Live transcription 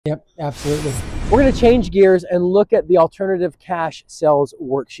Yep, absolutely. We're going to change gears and look at the alternative cash sales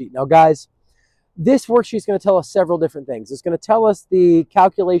worksheet. Now, guys, this worksheet is going to tell us several different things. It's going to tell us the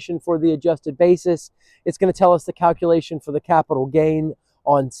calculation for the adjusted basis. It's going to tell us the calculation for the capital gain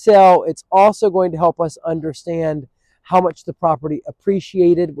on sale. It's also going to help us understand how much the property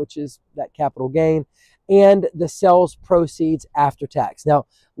appreciated, which is that capital gain, and the sales proceeds after tax. Now,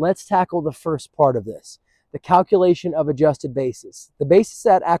 let's tackle the first part of this, the calculation of adjusted basis. The basis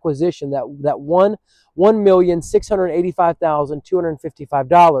at acquisition, that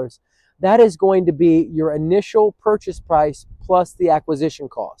 $1,685,255, that is going to be your initial purchase price plus the acquisition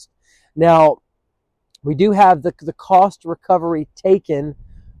cost. Now, we do have the cost recovery taken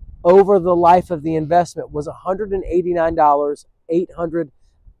over the life of the investment was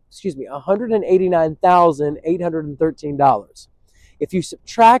 $189,813. If you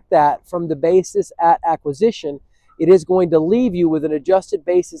subtract that from the basis at acquisition, it is going to leave you with an adjusted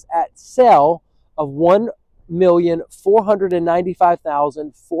basis at sale of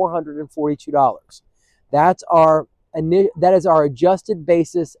 $1,495,442. That is our adjusted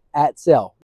basis at sale.